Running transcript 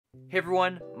Hey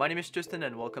everyone, my name is Tristan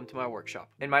and welcome to my workshop.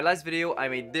 In my last video, I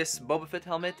made this Boba Fett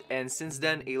helmet, and since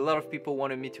then, a lot of people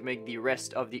wanted me to make the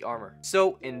rest of the armor.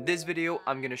 So in this video,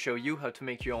 I'm gonna show you how to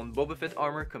make your own Boba Fett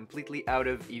armor completely out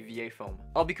of EVA foam.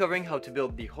 I'll be covering how to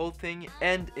build the whole thing,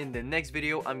 and in the next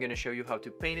video, I'm gonna show you how to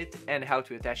paint it and how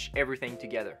to attach everything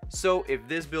together. So if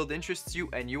this build interests you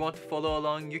and you want to follow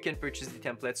along, you can purchase the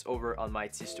templates over on my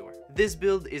Etsy store. This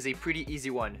build is a pretty easy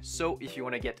one, so if you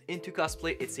want to get into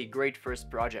cosplay, it's a great first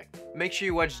project. Make sure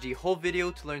you watch the whole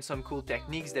video to learn some cool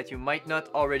techniques that you might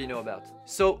not already know about.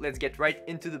 So let's get right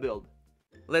into the build.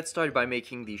 Let's start by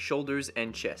making the shoulders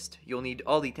and chest. You'll need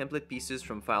all the template pieces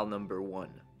from file number 1.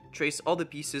 Trace all the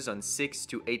pieces on 6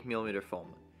 to 8mm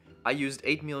foam. I used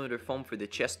 8mm foam for the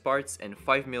chest parts and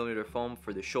 5mm foam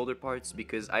for the shoulder parts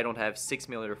because I don't have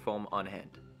 6mm foam on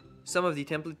hand. Some of the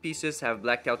template pieces have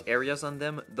blacked out areas on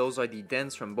them. Those are the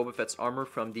dents from Boba Fett's armor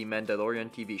from the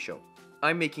Mandalorian TV show.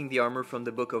 I'm making the armor from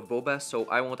the book of Boba, so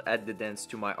I won't add the dents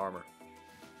to my armor.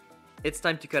 It's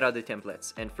time to cut out the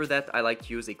templates, and for that I like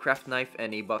to use a craft knife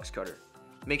and a box cutter.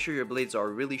 Make sure your blades are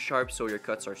really sharp so your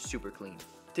cuts are super clean.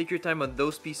 Take your time on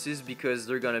those pieces because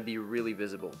they're gonna be really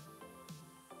visible.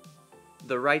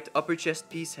 The right upper chest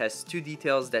piece has 2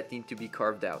 details that need to be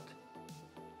carved out.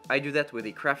 I do that with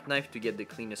a craft knife to get the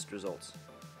cleanest results.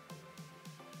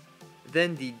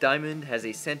 Then the diamond has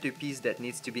a centerpiece that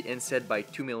needs to be inset by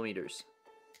 2mm.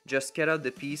 Just cut out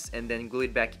the piece and then glue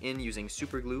it back in using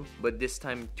super glue, but this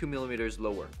time 2mm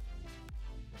lower.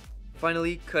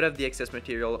 Finally, cut off the excess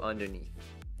material underneath.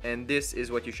 And this is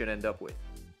what you should end up with.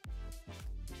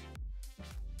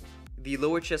 The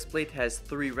lower chest plate has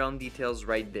 3 round details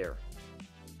right there.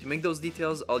 To make those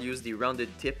details, I'll use the rounded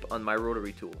tip on my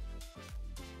rotary tool.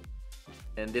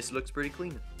 And this looks pretty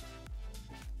clean.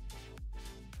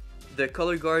 The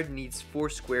color guard needs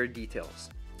 4 square details.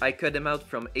 I cut them out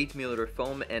from 8mm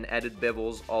foam and added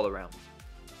bevels all around.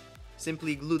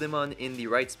 Simply glue them on in the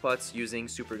right spots using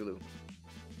super glue.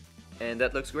 And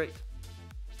that looks great.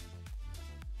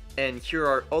 And here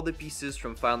are all the pieces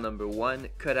from file number 1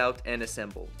 cut out and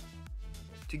assembled.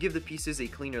 To give the pieces a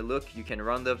cleaner look, you can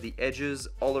round off the edges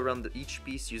all around each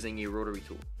piece using a rotary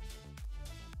tool.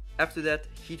 After that,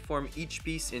 heat form each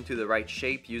piece into the right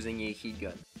shape using a heat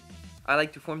gun. I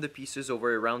like to form the pieces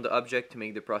over a round object to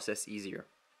make the process easier.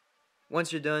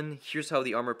 Once you're done, here's how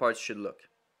the armor parts should look.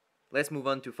 Let's move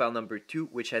on to file number 2,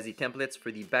 which has the templates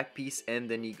for the back piece and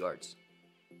the knee guards.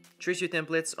 Trace your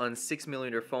templates on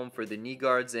 6mm foam for the knee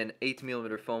guards and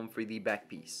 8mm foam for the back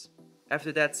piece.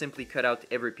 After that, simply cut out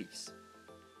every piece.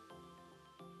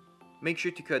 Make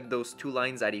sure to cut those 2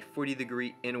 lines at a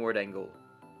 40-degree inward angle.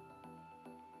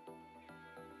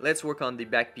 Let's work on the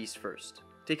back piece first.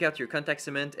 Take out your contact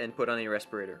cement and put on a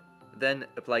respirator. Then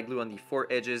apply glue on the 4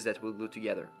 edges that will glue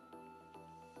together.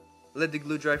 Let the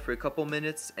glue dry for a couple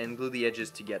minutes and glue the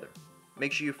edges together.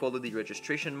 Make sure you follow the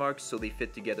registration marks so they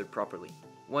fit together properly.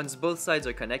 Once both sides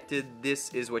are connected,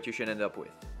 this is what you should end up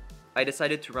with. I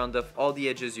decided to round off all the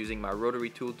edges using my rotary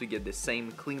tool to get the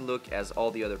same clean look as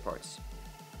all the other parts.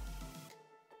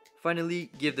 Finally,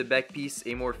 give the back piece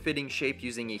a more fitting shape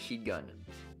using a heat gun.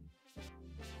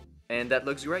 And that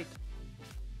looks great.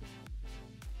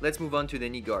 Let's move on to the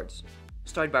knee guards.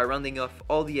 Start by rounding off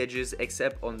all the edges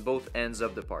except on both ends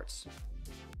of the parts.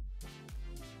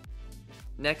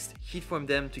 Next, heat form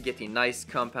them to get a nice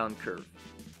compound curve.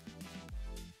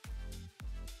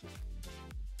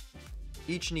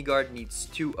 Each knee guard needs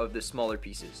 2 of the smaller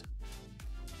pieces.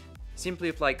 Simply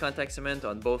apply contact cement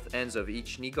on both ends of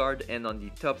each knee guard and on the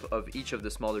top of each of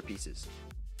the smaller pieces.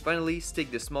 Finally,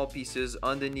 stick the small pieces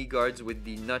on the knee guards with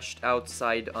the notched out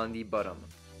side on the bottom.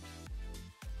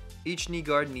 Each knee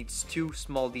guard needs 2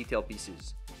 small detail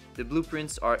pieces. The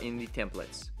blueprints are in the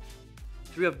templates.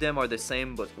 3 of them are the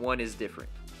same, but 1 is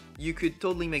different. You could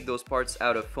totally make those parts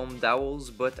out of foam dowels,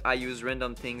 but I use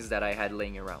random things that I had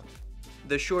laying around.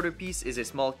 The shorter piece is a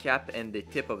small cap and the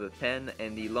tip of the pen,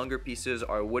 and the longer pieces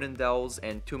are wooden dowels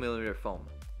and 2mm foam.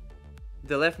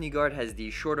 The left knee guard has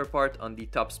the shorter part on the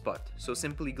top spot, so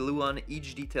simply glue on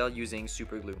each detail using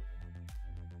super glue.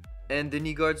 And the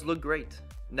knee guards look great.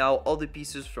 Now all the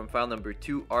pieces from file number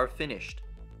 2 are finished.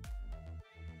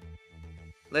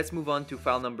 Let's move on to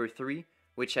file number 3,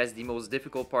 which has the most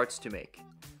difficult parts to make.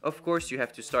 Of course, you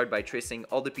have to start by tracing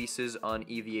all the pieces on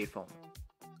EVA foam.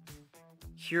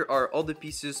 Here are all the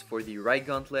pieces for the right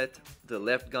gauntlet, the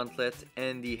left gauntlet,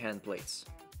 and the hand plates.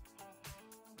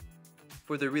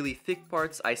 For the really thick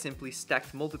parts, I simply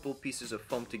stacked multiple pieces of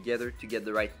foam together to get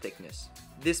the right thickness.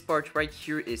 This part right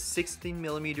here is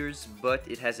 16mm, but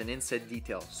it has an inset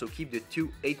detail, so keep the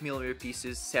 2 8mm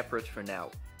pieces separate for now.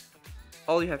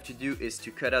 All you have to do is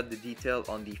to cut out the detail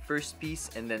on the first piece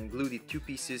and then glue the two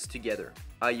pieces together.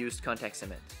 I used contact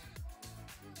cement.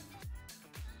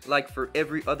 Like for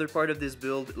every other part of this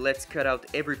build, let's cut out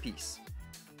every piece.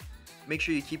 Make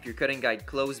sure you keep your cutting guide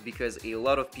closed because a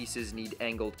lot of pieces need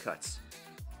angled cuts.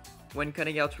 When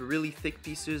cutting out really thick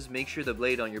pieces, make sure the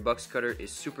blade on your box cutter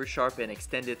is super sharp and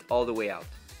extend it all the way out.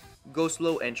 Go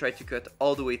slow and try to cut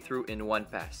all the way through in one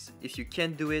pass. If you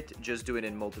can't do it, just do it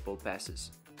in multiple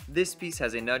passes. This piece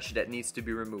has a notch that needs to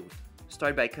be removed.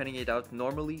 Start by cutting it out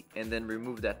normally and then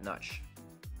remove that notch.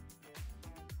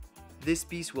 This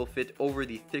piece will fit over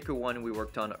the thicker one we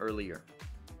worked on earlier.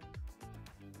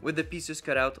 With the pieces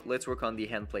cut out, let's work on the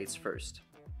hand plates first.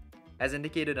 As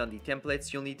indicated on the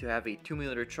templates, you'll need to have a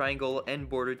 2mm triangle and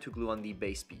border to glue on the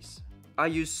base piece. I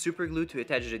use super glue to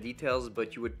attach the details,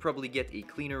 but you would probably get a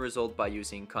cleaner result by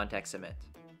using contact cement.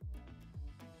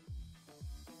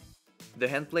 The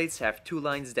hand plates have two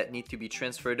lines that need to be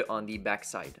transferred on the back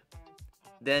side.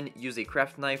 Then use a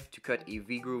craft knife to cut a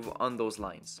V-groove on those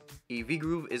lines. A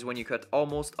V-groove is when you cut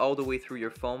almost all the way through your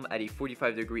foam at a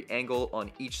 45-degree angle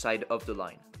on each side of the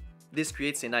line. This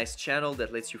creates a nice channel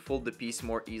that lets you fold the piece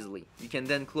more easily. You can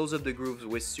then close up the grooves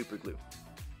with super glue.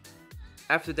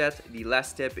 After that, the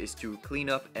last step is to clean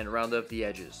up and round up the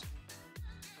edges.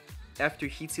 After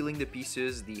heat sealing the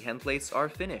pieces, the hand plates are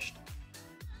finished.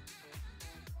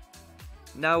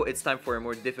 Now it's time for a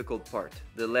more difficult part,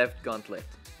 the left gauntlet.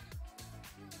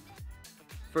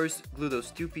 First, glue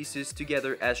those two pieces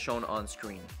together as shown on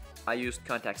screen. I used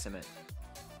contact cement.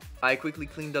 I quickly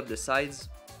cleaned up the sides,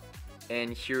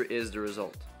 and here is the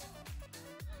result.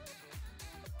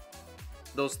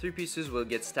 Those three pieces will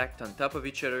get stacked on top of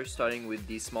each other starting with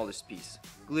the smallest piece.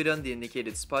 Glue it on the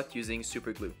indicated spot using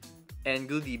super glue. And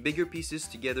glue the bigger pieces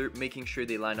together, making sure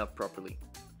they line up properly.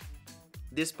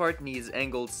 This part needs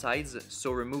angled sides,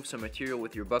 so remove some material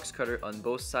with your box cutter on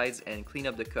both sides and clean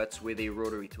up the cuts with a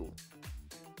rotary tool.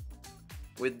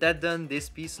 With that done, this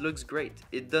piece looks great.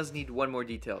 It does need one more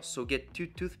detail, so get two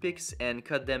toothpicks and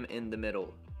cut them in the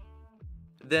middle.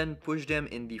 Then push them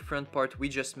in the front part we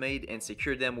just made and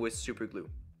secure them with super glue.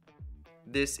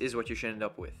 This is what you should end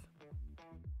up with.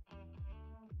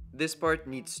 This part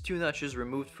needs two notches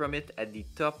removed from it at the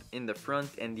top in the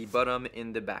front and the bottom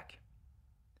in the back.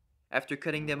 After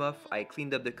cutting them off, I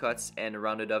cleaned up the cuts and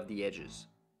rounded off the edges.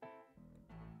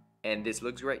 And this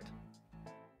looks great.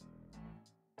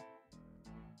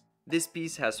 This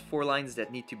piece has four lines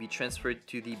that need to be transferred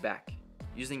to the back.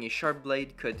 Using a sharp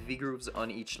blade, cut V-grooves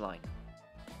on each line.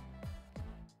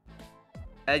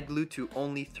 Add glue to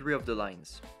only 3 of the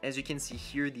lines. As you can see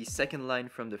here, the second line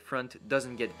from the front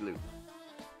doesn't get glue.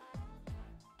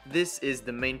 This is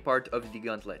the main part of the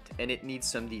gauntlet, and it needs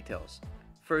some details.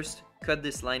 First, cut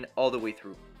this line all the way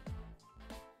through.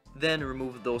 Then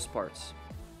remove those parts.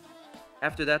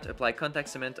 After that, apply contact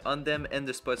cement on them and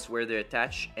the spots where they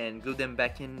attach and glue them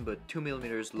back in, but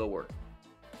 2mm lower.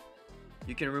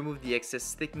 You can remove the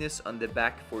excess thickness on the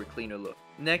back for a cleaner look.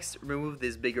 Next, remove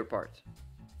this bigger part.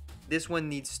 This one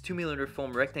needs 2mm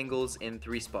foam rectangles in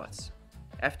 3 spots.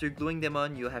 After gluing them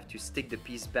on, you'll have to stick the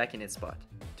piece back in its spot.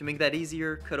 To make that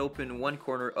easier, cut open one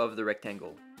corner of the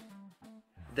rectangle.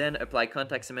 Then apply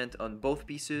contact cement on both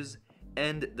pieces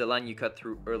and the line you cut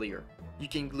through earlier. You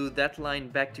can glue that line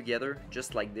back together,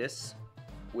 just like this,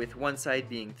 with one side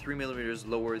being 3mm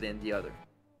lower than the other.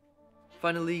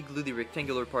 Finally, glue the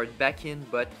rectangular part back in,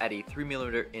 but at a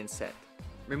 3mm inset.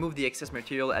 Remove the excess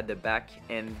material at the back,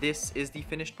 and this is the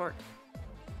finished part.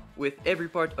 With every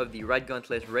part of the right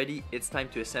gauntlet ready, it's time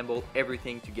to assemble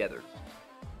everything together.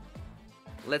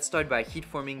 Let's start by heat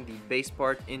forming the base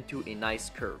part into a nice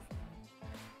curve.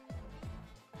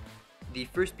 The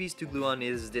first piece to glue on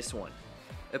is this one.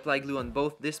 Apply glue on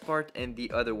both this part and the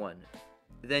other one.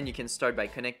 Then you can start by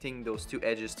connecting those two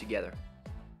edges together.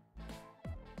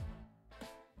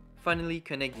 Finally,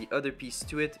 connect the other piece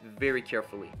to it very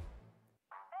carefully.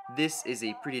 This is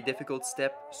a pretty difficult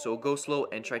step, so go slow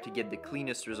and try to get the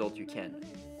cleanest result you can.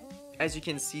 As you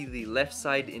can see, the left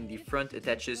side in the front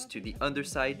attaches to the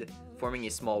underside, forming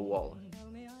a small wall.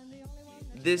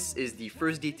 This is the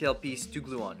first detail piece to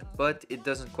glue on, but it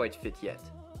doesn't quite fit yet.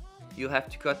 You'll have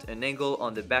to cut an angle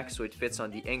on the back so it fits on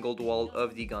the angled wall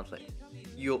of the gauntlet.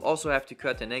 You'll also have to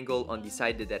cut an angle on the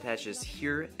side that attaches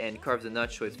here and carve the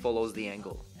notch so it follows the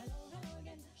angle.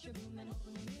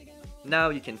 Now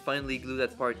you can finally glue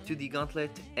that part to the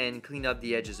gauntlet and clean up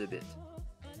the edges a bit.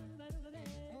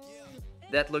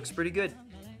 That looks pretty good.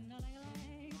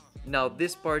 Now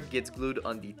this part gets glued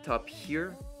on the top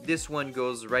here, this one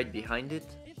goes right behind it,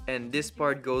 and this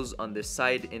part goes on the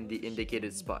side in the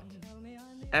indicated spot.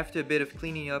 After a bit of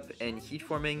cleaning up and heat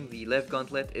forming, the left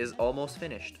gauntlet is almost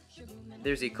finished.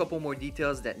 There's a couple more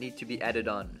details that need to be added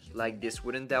on, like this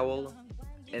wooden dowel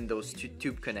and those two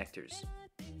tube connectors.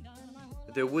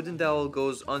 The wooden dowel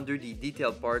goes under the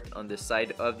detail part on the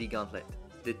side of the gauntlet.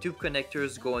 The tube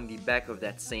connectors go on the back of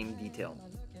that same detail.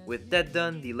 With that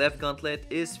done, the left gauntlet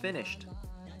is finished.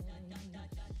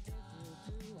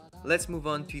 Let's move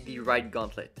on to the right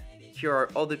gauntlet. Here are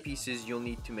all the pieces you'll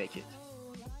need to make it.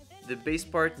 The base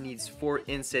part needs 4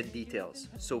 inset details,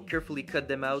 so carefully cut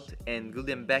them out and glue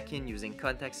them back in using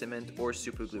contact cement or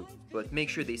super glue, but make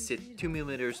sure they sit 2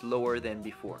 mm lower than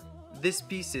before. This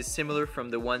piece is similar from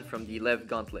the one from the left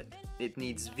gauntlet. It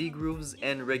needs V-grooves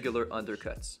and regular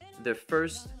undercuts. The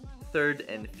first, third,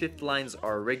 and fifth lines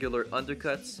are regular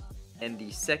undercuts, and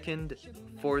the second,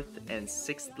 fourth, and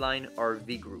sixth line are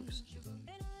V-grooves.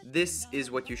 This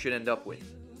is what you should end up with.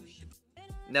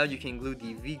 Now you can glue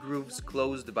the V-grooves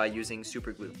closed by using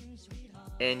super glue.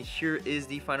 And here is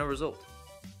the final result.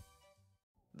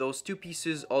 Those two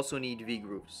pieces also need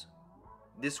V-grooves.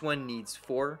 This one needs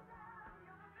 4,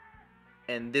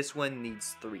 and this one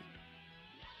needs 3.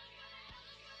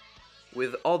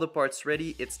 With all the parts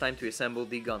ready, it's time to assemble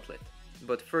the gauntlet.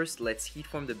 But first, let's heat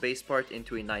form the base part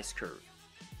into a nice curve.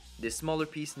 This smaller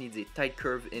piece needs a tight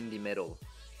curve in the middle.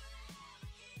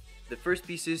 The first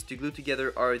pieces to glue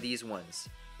together are these ones.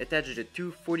 Attach the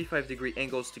two 45-degree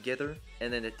angles together,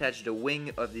 and then attach the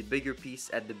wing of the bigger piece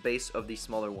at the base of the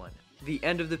smaller one. The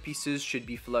end of the pieces should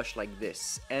be flush like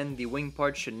this, and the wing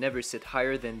part should never sit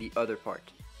higher than the other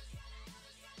part.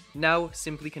 Now,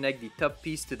 simply connect the top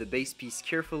piece to the base piece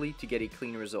carefully to get a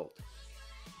clean result.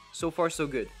 So far so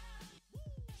good.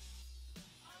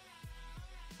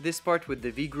 This part with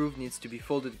the V-groove needs to be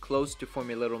folded close to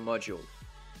form a little module.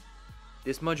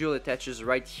 This module attaches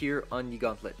right here on the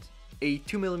gauntlet. A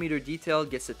 2 mm detail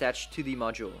gets attached to the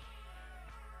module.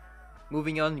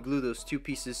 Moving on, glue those two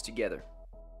pieces together.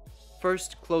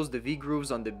 First, close the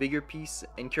V-grooves on the bigger piece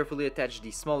and carefully attach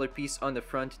the smaller piece on the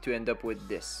front to end up with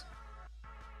this.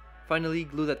 Finally,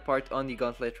 glue that part on the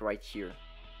gauntlet right here.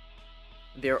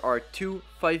 There are two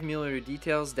 5 mm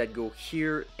details that go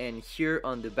here and here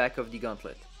on the back of the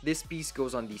gauntlet. This piece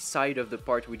goes on the side of the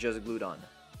part we just glued on.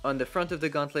 On the front of the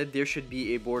gauntlet, there should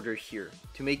be a border here.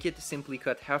 To make it, simply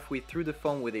cut halfway through the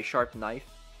foam with a sharp knife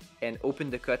and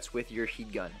open the cuts with your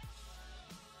heat gun.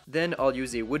 Then I'll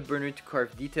use a wood burner to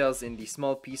carve details in the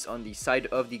small piece on the side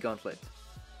of the gauntlet.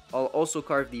 I'll also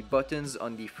carve the buttons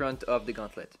on the front of the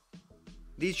gauntlet.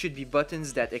 These should be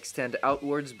buttons that extend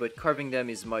outwards, but carving them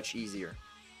is much easier.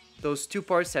 Those two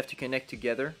parts have to connect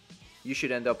together. You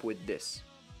should end up with this.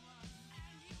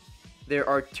 There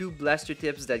are two blaster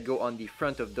tips that go on the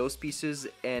front of those pieces,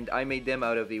 and I made them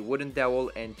out of a wooden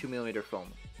dowel and 2 mm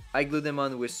foam. I glued them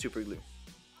on with super glue.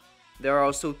 There are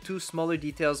also two smaller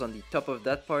details on the top of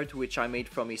that part which I made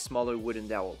from a smaller wooden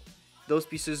dowel. Those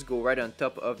pieces go right on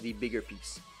top of the bigger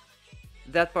piece.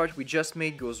 That part we just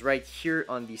made goes right here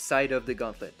on the side of the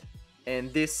gauntlet,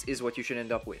 and this is what you should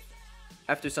end up with.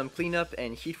 After some cleanup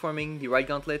and heat forming, the right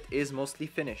gauntlet is mostly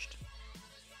finished.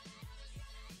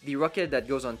 The rocket that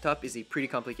goes on top is a pretty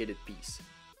complicated piece.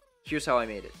 Here's how I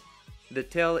made it. The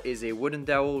tail is a wooden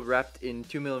dowel wrapped in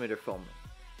 2 mm foam.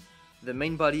 The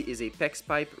main body is a PEX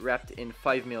pipe wrapped in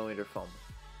 5 mm foam.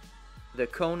 The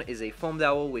cone is a foam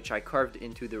dowel which I carved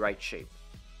into the right shape.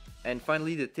 And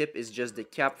finally, the tip is just the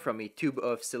cap from a tube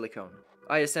of silicone.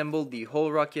 I assembled the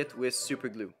whole rocket with super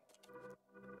glue.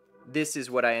 This is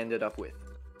what I ended up with.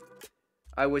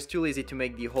 I was too lazy to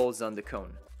make the holes on the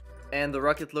cone. And the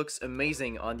rocket looks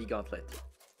amazing on the gauntlet.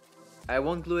 I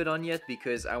won't glue it on yet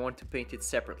because I want to paint it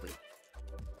separately.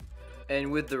 And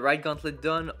with the right gauntlet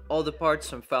done, all the parts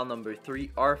from file number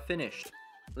 3 are finished.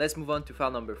 Let's move on to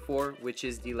file number 4, which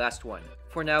is the last one.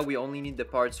 For now, we only need the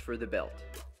parts for the belt.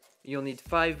 You'll need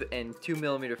 5 and 2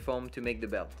 mm foam to make the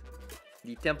belt.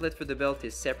 The template for the belt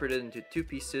is separated into two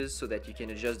pieces so that you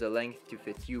can adjust the length to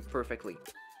fit you perfectly.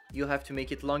 You'll have to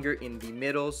make it longer in the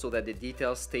middle so that the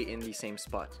details stay in the same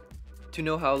spot. To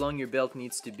know how long your belt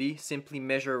needs to be, simply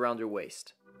measure around your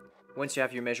waist. Once you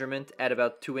have your measurement, add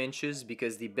about 2 inches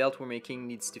because the belt we're making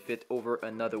needs to fit over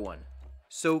another one.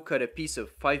 So cut a piece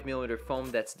of 5 mm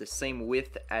foam that's the same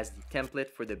width as the template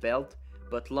for the belt,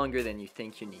 but longer than you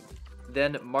think you need.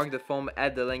 Then mark the foam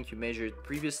at the length you measured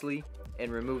previously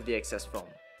and remove the excess foam.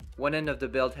 One end of the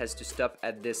belt has to stop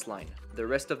at this line. The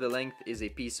rest of the length is a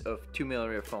piece of 2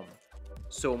 mm foam.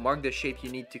 So mark the shape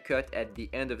you need to cut at the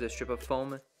end of the strip of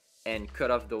foam and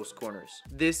cut off those corners.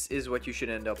 This is what you should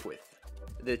end up with.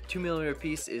 The 2 mm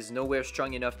piece is nowhere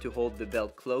strong enough to hold the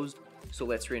belt closed, so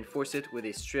let's reinforce it with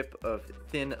a strip of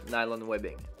thin nylon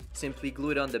webbing. Simply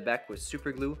glue it on the back with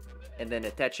super glue and then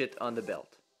attach it on the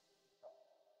belt.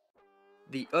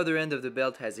 The other end of the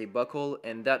belt has a buckle,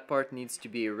 and that part needs to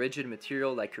be a rigid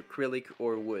material like acrylic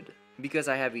or wood. Because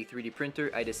I have a 3D printer,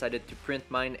 I decided to print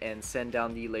mine and sand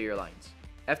down the layer lines.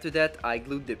 After that, I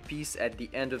glued the piece at the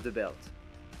end of the belt.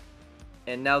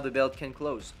 And now the belt can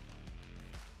close.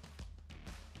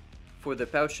 For the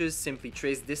pouches, simply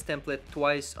trace this template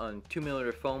twice on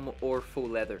 2mm foam or faux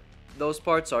leather. Those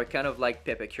parts are kind of like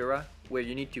pepakura, where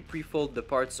you need to pre-fold the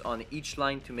parts on each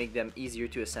line to make them easier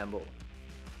to assemble.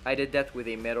 I did that with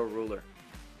a metal ruler.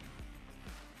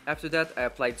 After that, I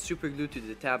applied super glue to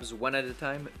the tabs one at a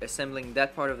time, assembling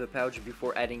that part of the pouch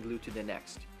before adding glue to the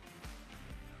next.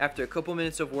 After a couple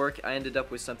minutes of work, I ended up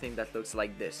with something that looks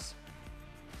like this.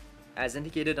 As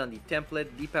indicated on the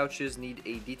template, the pouches need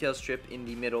a detail strip in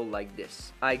the middle like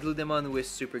this. I glued them on with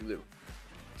super glue.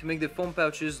 To make the foam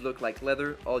pouches look like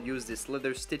leather, I'll use this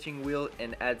leather stitching wheel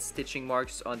and add stitching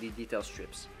marks on the detail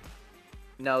strips.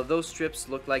 Now those strips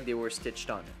look like they were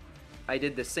stitched on. I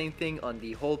did the same thing on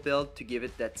the whole belt to give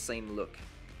it that same look.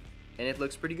 And it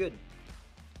looks pretty good.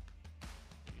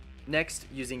 Next,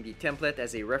 using the template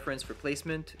as a reference for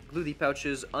placement, glue the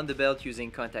pouches on the belt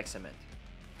using contact cement.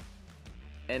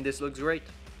 And this looks great.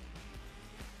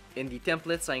 In the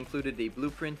templates, I included a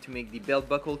blueprint to make the belt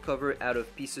buckle cover out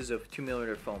of pieces of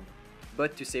 2mm foam.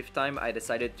 But to save time, I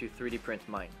decided to 3D print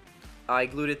mine. I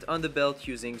glued it on the belt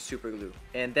using super glue,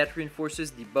 and that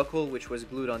reinforces the buckle which was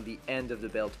glued on the end of the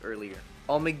belt earlier.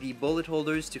 I'll make the bullet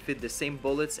holders to fit the same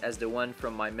bullets as the one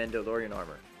from my Mandalorian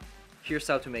armor. Here's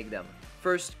how to make them.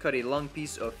 First, cut a long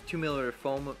piece of 2mm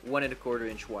foam 1 1/4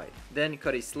 inch wide. Then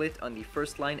cut a slit on the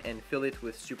first line and fill it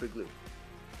with super glue.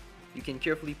 You can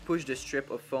carefully push the strip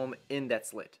of foam in that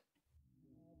slit.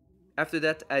 After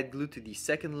that, add glue to the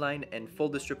second line and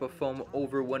fold the strip of foam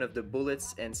over one of the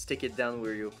bullets and stick it down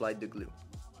where you applied the glue.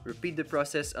 Repeat the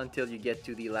process until you get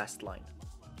to the last line.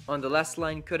 On the last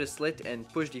line, cut a slit and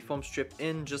push the foam strip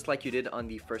in just like you did on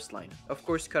the first line. Of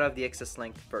course, cut off the excess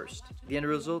length first. The end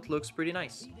result looks pretty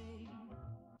nice.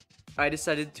 I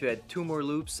decided to add 2 more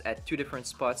loops at 2 different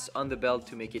spots on the belt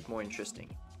to make it more interesting.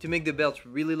 To make the belt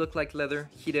really look like leather,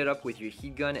 heat it up with your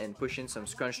heat gun and push in some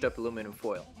scrunched up aluminum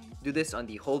foil. Do this on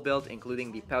the whole belt,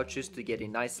 including the pouches, to get a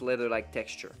nice leather-like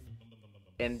texture.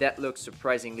 And that looks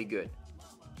surprisingly good.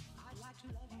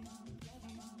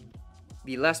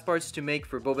 The last parts to make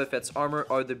for Boba Fett's armor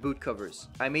are the boot covers.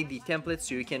 I made the templates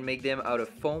so you can make them out of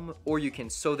foam or you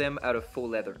can sew them out of faux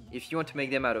leather. If you want to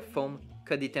make them out of foam,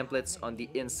 cut the templates on the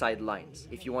inside lines.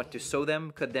 If you want to sew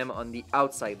them, cut them on the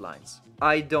outside lines.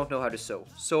 I don't know how to sew,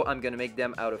 so I'm gonna make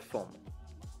them out of foam.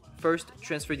 First,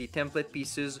 transfer the template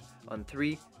pieces on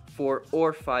 3, 4,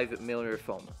 or 5mm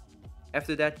foam.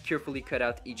 After that, carefully cut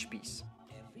out each piece.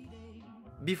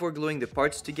 Before gluing the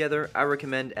parts together, I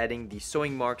recommend adding the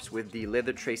sewing marks with the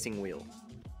leather tracing wheel.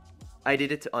 I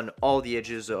did it on all the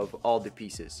edges of all the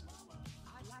pieces.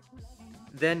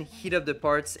 Then heat up the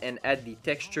parts and add the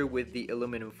texture with the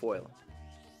aluminum foil.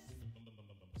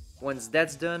 Once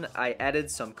that's done, I added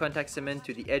some contact cement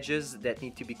to the edges that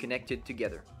need to be connected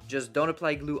together. Just don't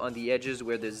apply glue on the edges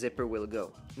where the zipper will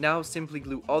go. Now simply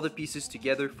glue all the pieces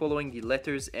together following the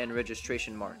letters and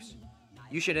registration marks.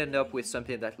 You should end up with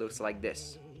something that looks like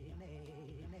this.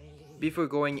 Before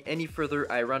going any further,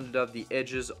 I rounded off the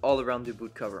edges all around the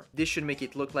boot cover. This should make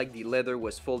it look like the leather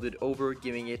was folded over,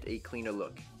 giving it a cleaner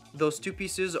look. Those 2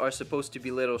 pieces are supposed to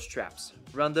be little straps.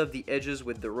 Round off the edges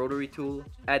with the rotary tool,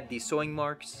 add the sewing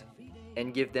marks,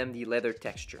 and give them the leather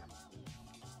texture.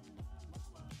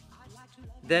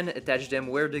 Then attach them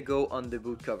where they go on the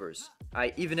boot covers.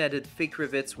 I even added fake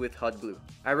rivets with hot glue.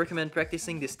 I recommend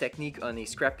practicing this technique on a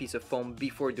scrap piece of foam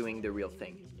before doing the real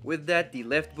thing. With that, the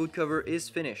left boot cover is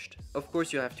finished. Of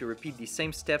course, you have to repeat the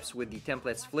same steps with the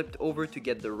templates flipped over to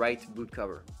get the right boot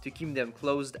cover. To keep them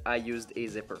closed, I used a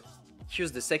zipper.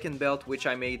 Here's the second belt, which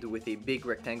I made with a big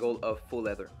rectangle of faux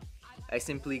leather. I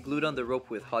simply glued on the rope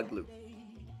with hot glue.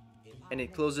 And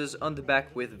it closes on the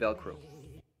back with Velcro.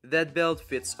 That belt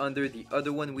fits under the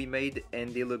other one we made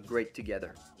and they look great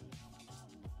together.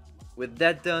 With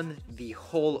that done, the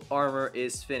whole armor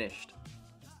is finished.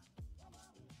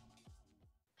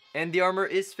 And the armor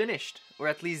is finished, or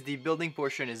at least the building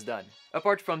portion is done.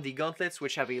 Apart from the gauntlets,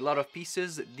 which have a lot of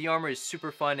pieces, the armor is super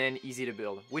fun and easy to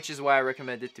build, which is why I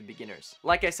recommend it to beginners.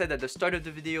 Like I said at the start of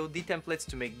the video, the templates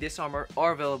to make this armor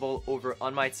are available over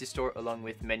on my Etsy store along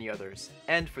with many others.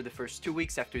 And for the first 2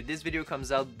 weeks after this video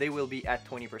comes out, they will be at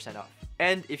 20% off.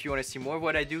 And if you want to see more of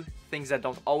what I do, things that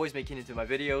don't always make it into my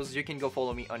videos, you can go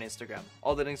follow me on Instagram.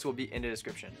 All the links will be in the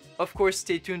description. Of course,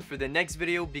 stay tuned for the next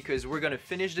video because we're gonna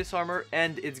finish this armor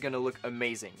and it's gonna look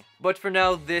amazing. But for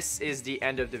now, this is the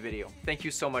end of the video. Thank you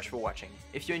so much for watching.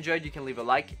 If you enjoyed, you can leave a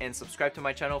like and subscribe to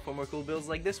my channel for more cool builds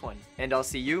like this one. And I'll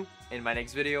see you in my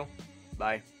next video.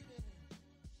 Bye.